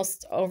like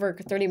almost over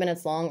 30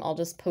 minutes long, I'll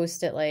just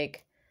post it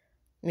like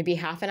maybe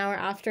half an hour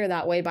after.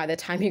 That way, by the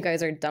time you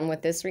guys are done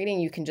with this reading,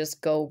 you can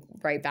just go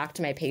right back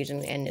to my page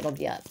and it'll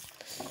be up.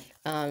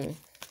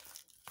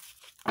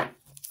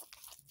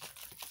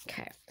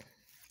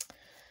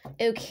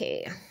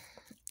 Okay.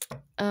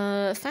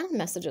 Final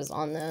messages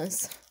on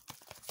this,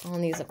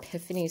 on these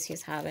epiphanies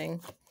he's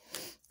having.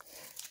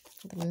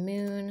 The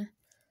moon.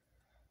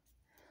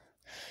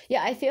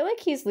 Yeah, I feel like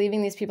he's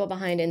leaving these people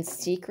behind in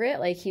secret.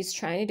 Like, he's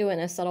trying to do it in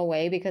a subtle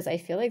way, because I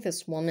feel like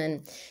this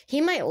woman,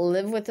 he might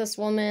live with this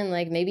woman.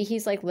 Like, maybe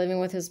he's, like, living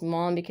with his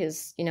mom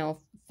because, you know,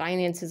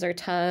 finances are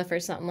tough or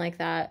something like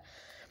that.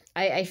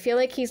 I feel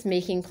like he's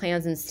making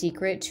plans in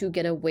secret to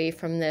get away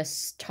from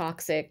this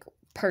toxic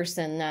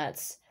person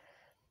that's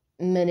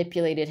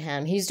manipulated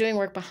him. He's doing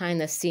work behind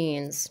the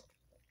scenes,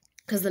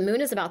 because the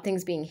moon is about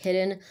things being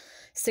hidden.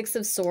 Six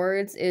of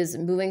Swords is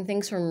moving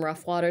things from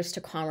rough waters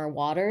to calmer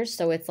waters.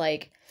 So it's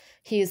like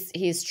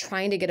he's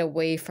trying to get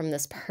away from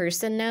this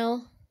person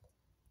now.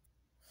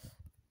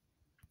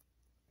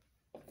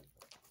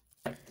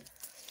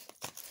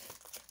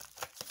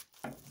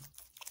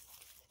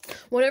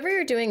 Whatever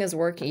you're doing is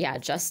working. Yeah,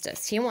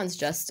 justice. He wants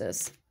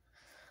justice.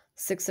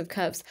 Six of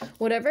Cups.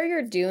 Whatever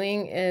you're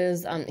doing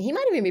is, he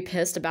might even be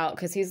pissed about,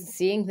 because he's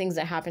seeing things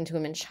that happened to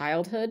him in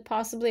childhood,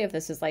 possibly, if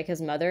this is like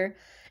his mother.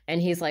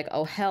 And he's like,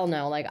 oh, hell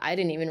no. Like, I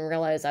didn't even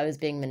realize I was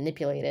being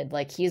manipulated.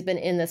 Like, he's been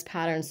in this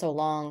pattern so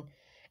long,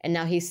 and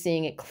now he's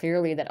seeing it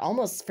clearly that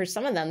almost, for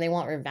some of them, they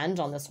want revenge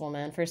on this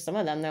woman. For some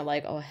of them, they're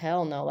like, oh,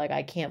 hell no. Like,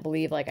 I can't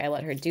believe, like, I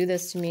let her do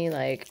this to me.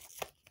 Like,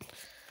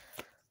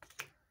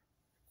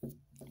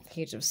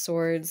 Page of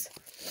Swords.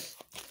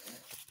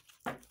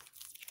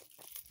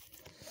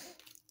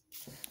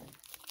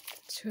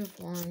 Two of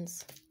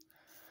Wands.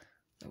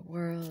 The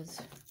World.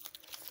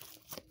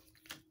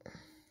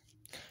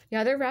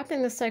 Yeah, they're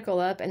wrapping the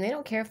cycle up, and they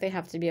don't care if they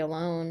have to be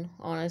alone,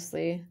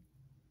 honestly.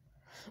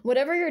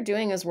 Whatever you're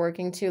doing is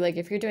working too. Like,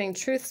 if you're doing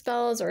truth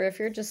spells, or if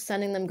you're just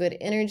sending them good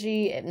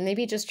energy,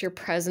 maybe just your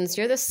presence.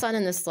 You're the sun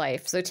in this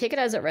life, so take it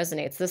as it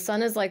resonates. The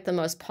sun is like the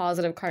most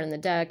positive card in the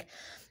deck.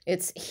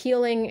 It's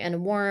healing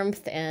and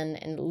warmth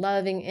and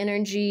loving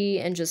energy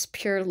and just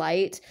pure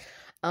light.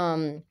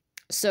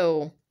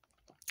 So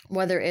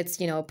whether it's,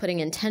 you know,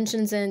 putting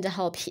intentions in to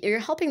help, you're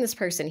helping this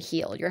person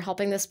heal. You're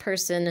helping this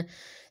person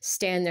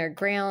stand their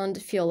ground,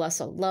 feel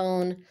less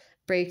alone,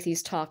 break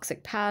these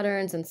toxic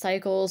patterns and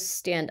cycles,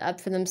 stand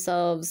up for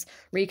themselves,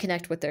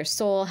 reconnect with their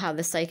soul, have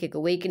the psychic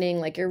awakening.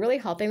 Like, you're really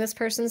helping this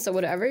person. So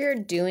whatever you're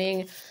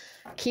doing,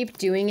 keep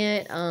doing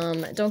it.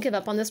 Don't give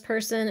up on this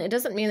person. It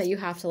doesn't mean that you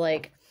have to,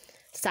 like,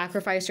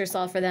 sacrifice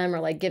yourself for them or,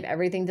 like, give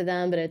everything to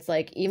them. But it's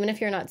like, even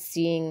if you're not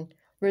seeing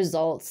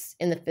results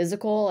in the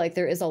physical, like,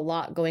 there is a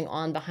lot going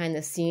on behind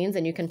the scenes,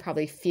 and you can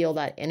probably feel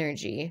that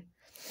energy.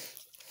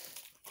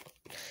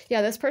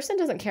 Yeah, this person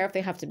doesn't care if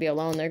they have to be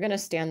alone. They're going to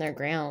stand their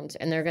ground,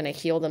 and they're going to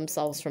heal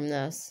themselves from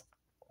this.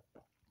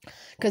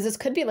 Because this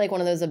could be like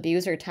one of those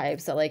abuser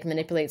types that, like,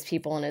 manipulates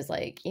people and is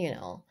like, you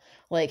know,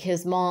 like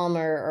his mom,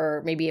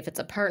 or maybe if it's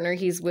a partner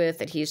he's with,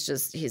 that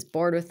he's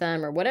bored with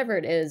them, or whatever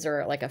it is,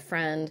 or like a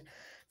friend.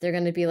 They're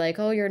going to be like,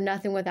 oh, you're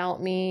nothing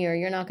without me, or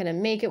you're not going to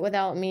make it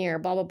without me, or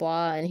blah, blah,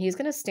 blah. And he's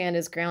going to stand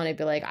his ground and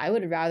be like, I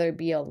would rather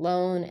be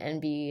alone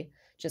and be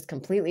just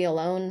completely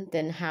alone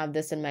than have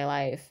this in my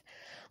life.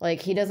 Like,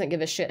 he doesn't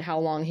give a shit how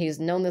long he's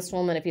known this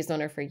woman, if he's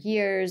known her for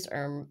years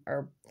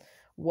or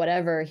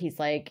whatever. He's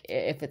like,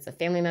 if it's a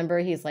family member,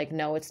 he's like,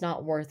 no, it's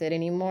not worth it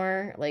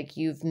anymore. Like,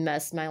 you've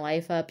messed my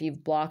life up.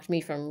 You've blocked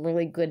me from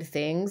really good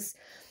things.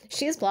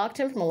 She's blocked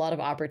him from a lot of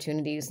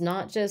opportunities,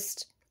 not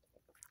just...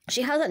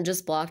 She hasn't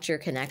just blocked your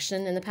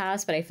connection in the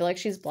past, but I feel like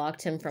she's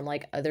blocked him from,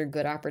 like, other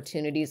good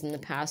opportunities in the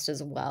past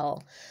as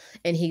well.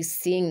 And he's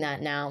seeing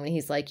that now, and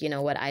he's like, you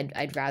know what,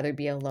 I'd rather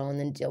be alone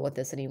than deal with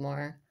this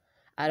anymore.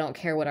 I don't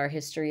care what our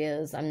history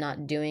is. I'm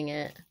not doing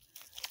it.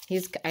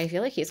 I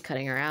feel like he's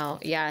cutting her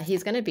out. Yeah,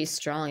 he's going to be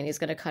strong, and he's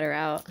going to cut her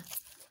out.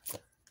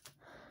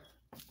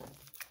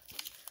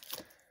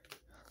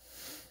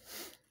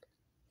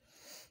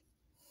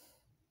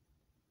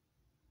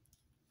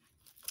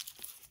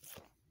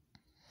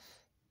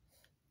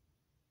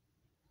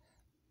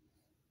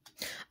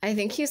 I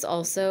think he's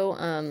also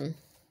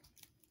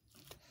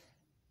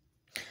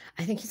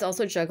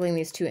juggling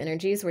these two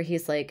energies where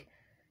he's like,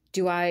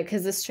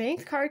 because the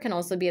Strength card can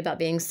also be about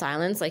being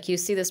silenced. Like, you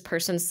see this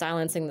person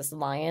silencing this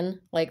lion,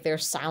 like they're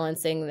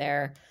silencing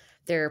their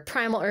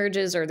primal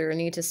urges or their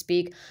need to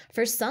speak.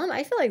 For some,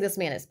 I feel like this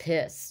man is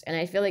pissed, and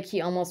I feel like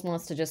he almost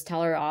wants to just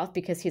tell her off,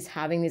 because he's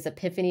having these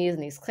epiphanies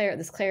and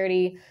this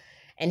clarity.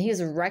 And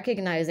he's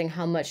recognizing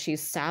how much she's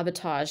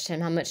sabotaged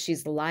him, how much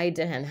she's lied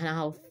to him,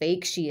 how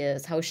fake she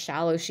is, how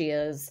shallow she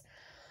is.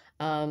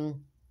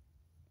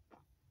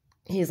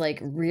 He's like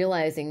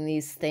realizing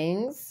these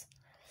things.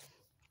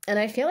 And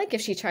I feel like if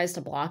she tries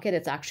to block it,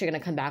 it's actually going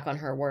to come back on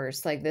her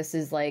worse. Like, this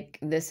is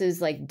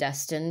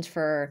destined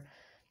for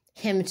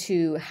him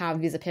to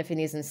have these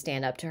epiphanies and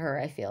stand up to her,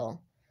 I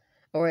feel.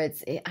 Or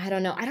I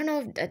don't know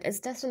if it's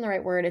destined the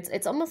right word.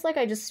 It's almost like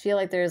I just feel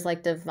like there's,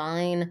 like,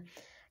 divine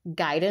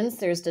guidance,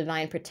 there's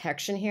divine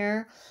protection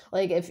here.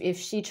 Like, if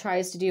she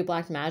tries to do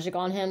black magic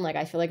on him, like,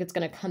 I feel like it's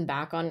going to come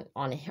back on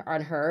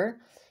her,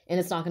 and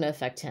it's not going to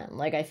affect him.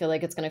 Like, I feel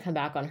like it's going to come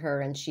back on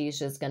her, and she's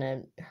just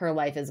her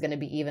life is going to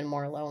be even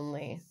more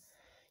lonely,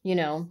 you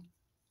know?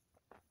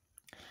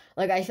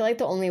 Like, I feel like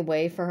the only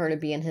way for her to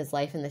be in his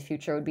life in the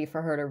future would be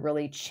for her to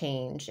really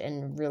change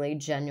and really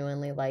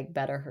genuinely, like,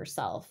 better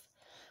herself.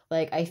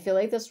 Like, I feel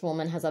like this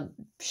woman has a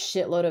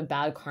shitload of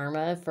bad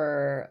karma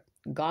for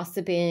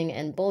gossiping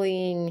and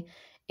bullying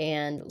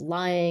and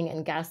lying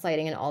and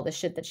gaslighting and all the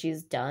shit that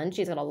she's done.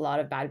 She's got a lot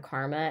of bad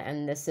karma,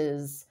 and this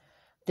is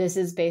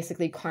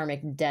basically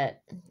karmic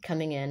debt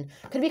coming in.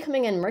 Could be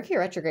coming in. Mercury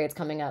retrograde's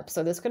coming up,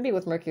 so this could be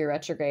with Mercury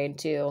retrograde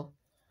too.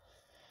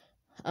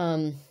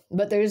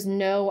 But there's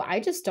no, I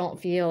just don't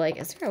feel like,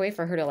 is there a way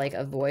for her to like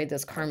avoid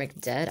this karmic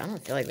debt? I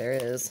don't feel like there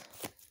is.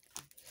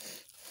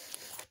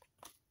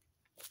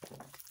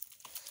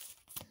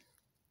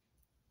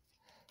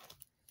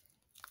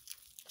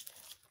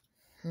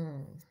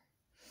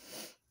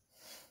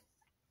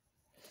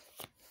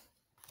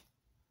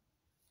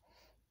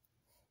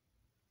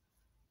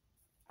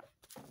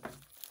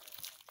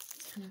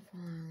 Ten of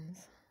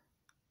Wands.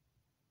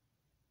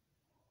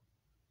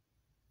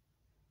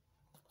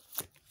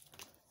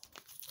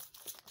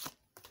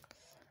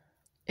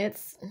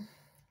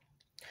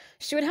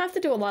 She would have to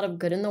do a lot of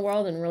good in the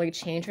world and really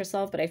change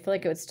herself, but I feel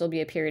like it would still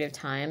be a period of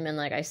time. And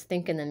like, I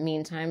think in the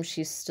meantime,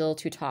 she's still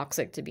too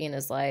toxic to be in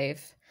his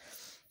life.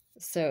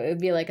 So it would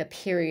be like a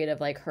period of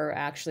like her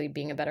actually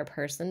being a better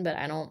person, but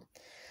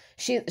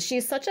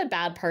she's such a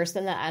bad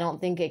person that I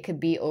don't think it could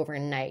be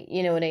overnight.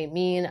 You know what I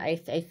mean? I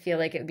feel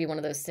like it would be one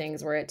of those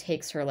things where it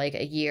takes her like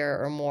a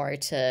year or more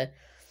to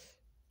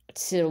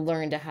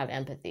learn to have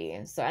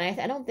empathy. So I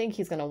don't think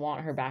he's going to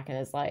want her back in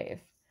his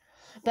life.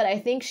 But I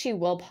think she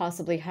will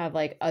possibly have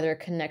like other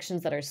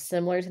connections that are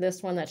similar to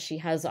this one that she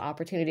has the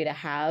opportunity to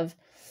have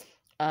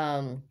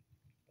in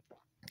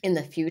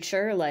the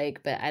future.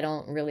 Like, but I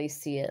don't really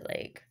see it.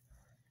 Like,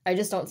 I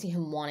just don't see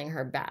him wanting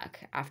her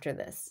back after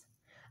this.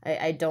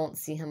 I don't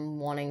see him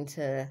wanting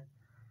to.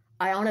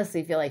 I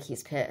honestly feel like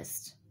he's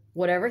pissed.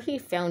 Whatever he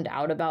found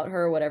out about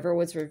her, whatever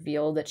was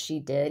revealed that she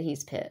did,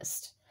 he's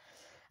pissed.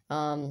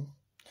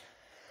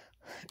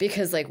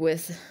 Because like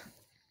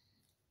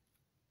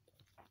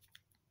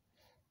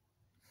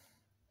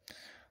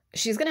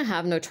she's going to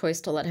have no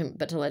choice to let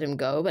him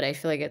go, but I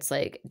feel like it's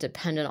like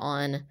dependent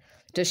on,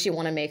 does she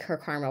want to make her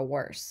karma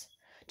worse?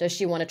 Does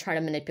she want to try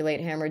to manipulate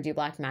him or do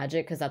black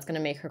magic? Because that's going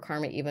to make her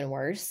karma even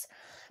worse.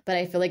 But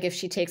I feel like if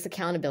she takes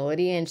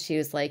accountability and she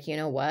was like, you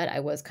know what, I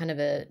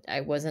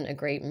wasn't a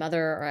great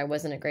mother, or I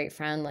wasn't a great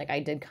friend. Like, I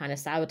did kind of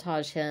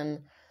sabotage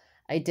him.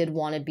 I did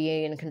want to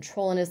be in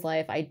control in his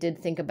life. I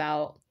did think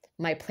about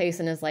my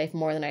place in his life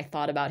more than I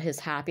thought about his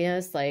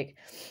happiness. Like,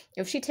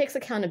 if she takes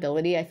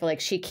accountability, I feel like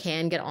she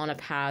can get on a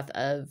path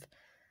of,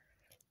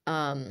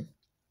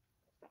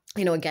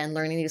 you know, again,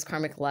 learning these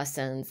karmic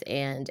lessons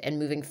and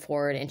moving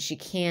forward, and she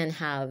can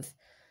have,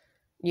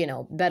 you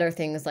know, better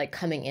things like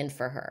coming in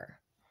for her.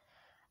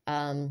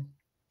 And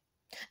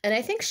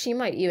I think she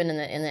might even in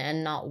the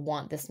end not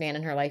want this man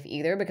in her life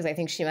either, because I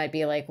think she might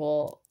be like,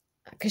 well,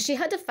 because she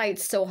had to fight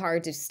so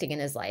hard to stay in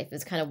his life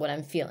is kind of what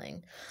I'm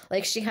feeling.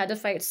 Like, she had to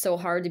fight so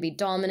hard to be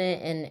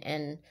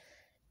dominant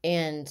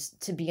and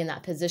to be in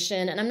that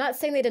position. And I'm not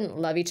saying they didn't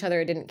love each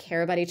other or didn't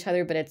care about each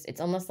other, but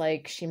it's almost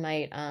like she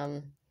might,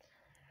 I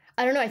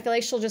don't know. I feel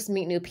like she'll just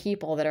meet new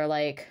people that are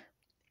like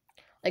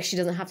she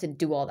doesn't have to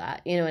do all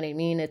that. You know what I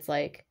mean? It's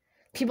like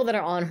people that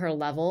are on her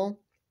level.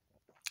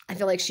 I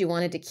feel like she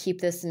wanted to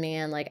keep this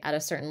man like at a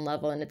certain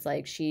level, and it's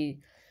like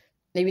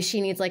maybe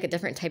she needs like a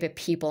different type of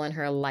people in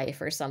her life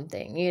or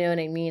something. You know what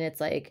I mean? It's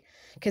like,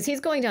 because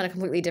he's going down a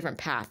completely different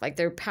path. Like,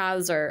 their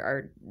paths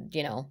are,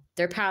 you know,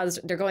 they're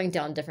going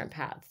down different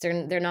paths.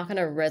 They're not going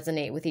to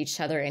resonate with each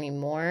other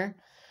anymore.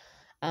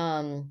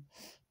 But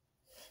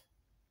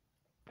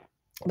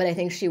I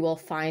think she will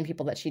find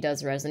people that she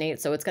does resonate.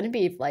 So it's going to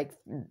be like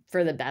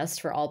for the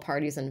best for all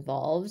parties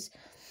involved.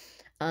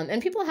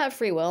 And people have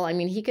free will. I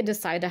mean, he could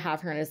decide to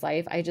have her in his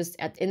life. I just,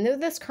 in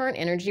this current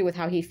energy with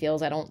how he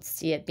feels, I don't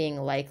see it being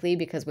likely,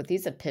 because with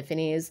these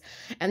epiphanies,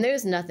 and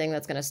there's nothing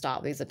that's going to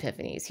stop these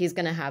epiphanies. He's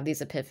going to have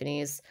these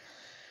epiphanies.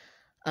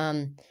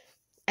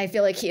 I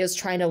feel like he is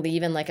trying to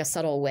leave in like a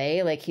subtle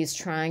way. Like, he's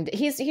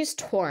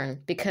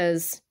torn,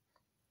 because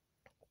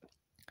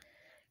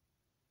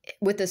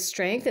with the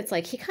strength, it's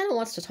like he kind of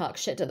wants to talk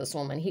shit to this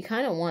woman. He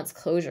kind of wants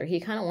closure. He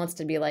kind of wants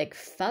to be like,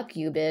 fuck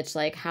you, bitch.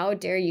 Like, how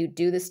dare you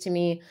do this to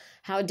me?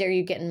 How dare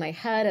you get in my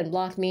head and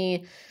block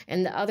me?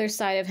 And the other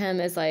side of him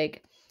is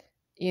like,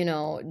 you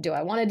know, do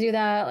I want to do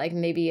that? Like,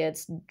 maybe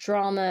it's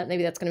drama.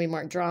 Maybe that's going to be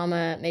more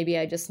drama. Maybe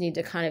I just need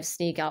to kind of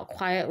sneak out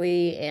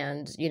quietly,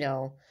 and, you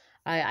know,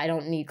 I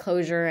don't need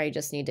closure. I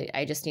just need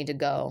to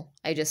go.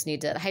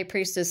 The High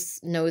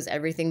Priestess knows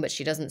everything, but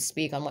she doesn't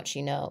speak on what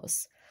she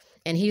knows.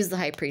 And he's the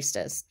High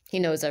Priestess. He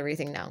knows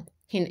everything now.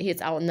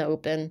 He's out in the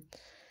open.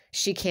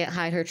 She can't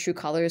hide her true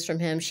colors from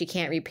him. She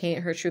can't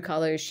repaint her true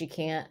colors. She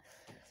can't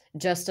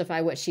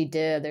justify what she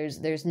did.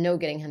 There's no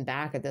getting him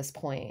back at this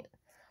point.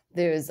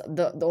 There's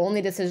the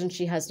only decision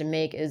she has to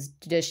make is,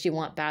 does she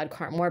want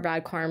more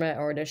bad karma,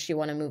 or does she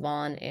want to move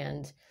on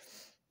and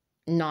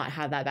not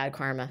have that bad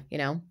karma, you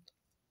know?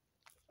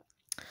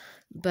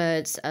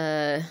 But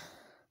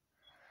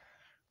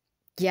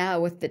Yeah,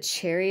 with the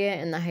Chariot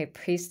and the High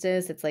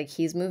Priestess, it's like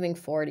he's moving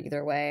forward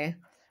either way.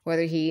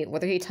 Whether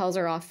he tells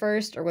her off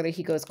first or whether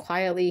he goes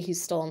quietly,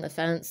 he's still on the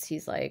fence.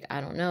 He's like, I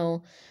don't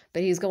know,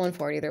 but he's going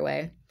forward either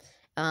way.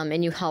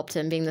 And you helped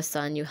him, being the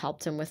son, you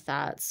helped him with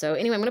that. So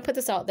anyway, I'm going to put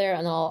this out there,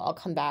 and I'll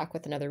come back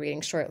with another reading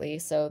shortly.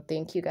 So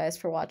thank you guys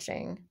for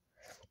watching.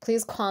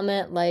 Please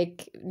comment,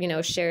 like,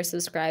 share,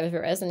 subscribe if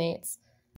it resonates.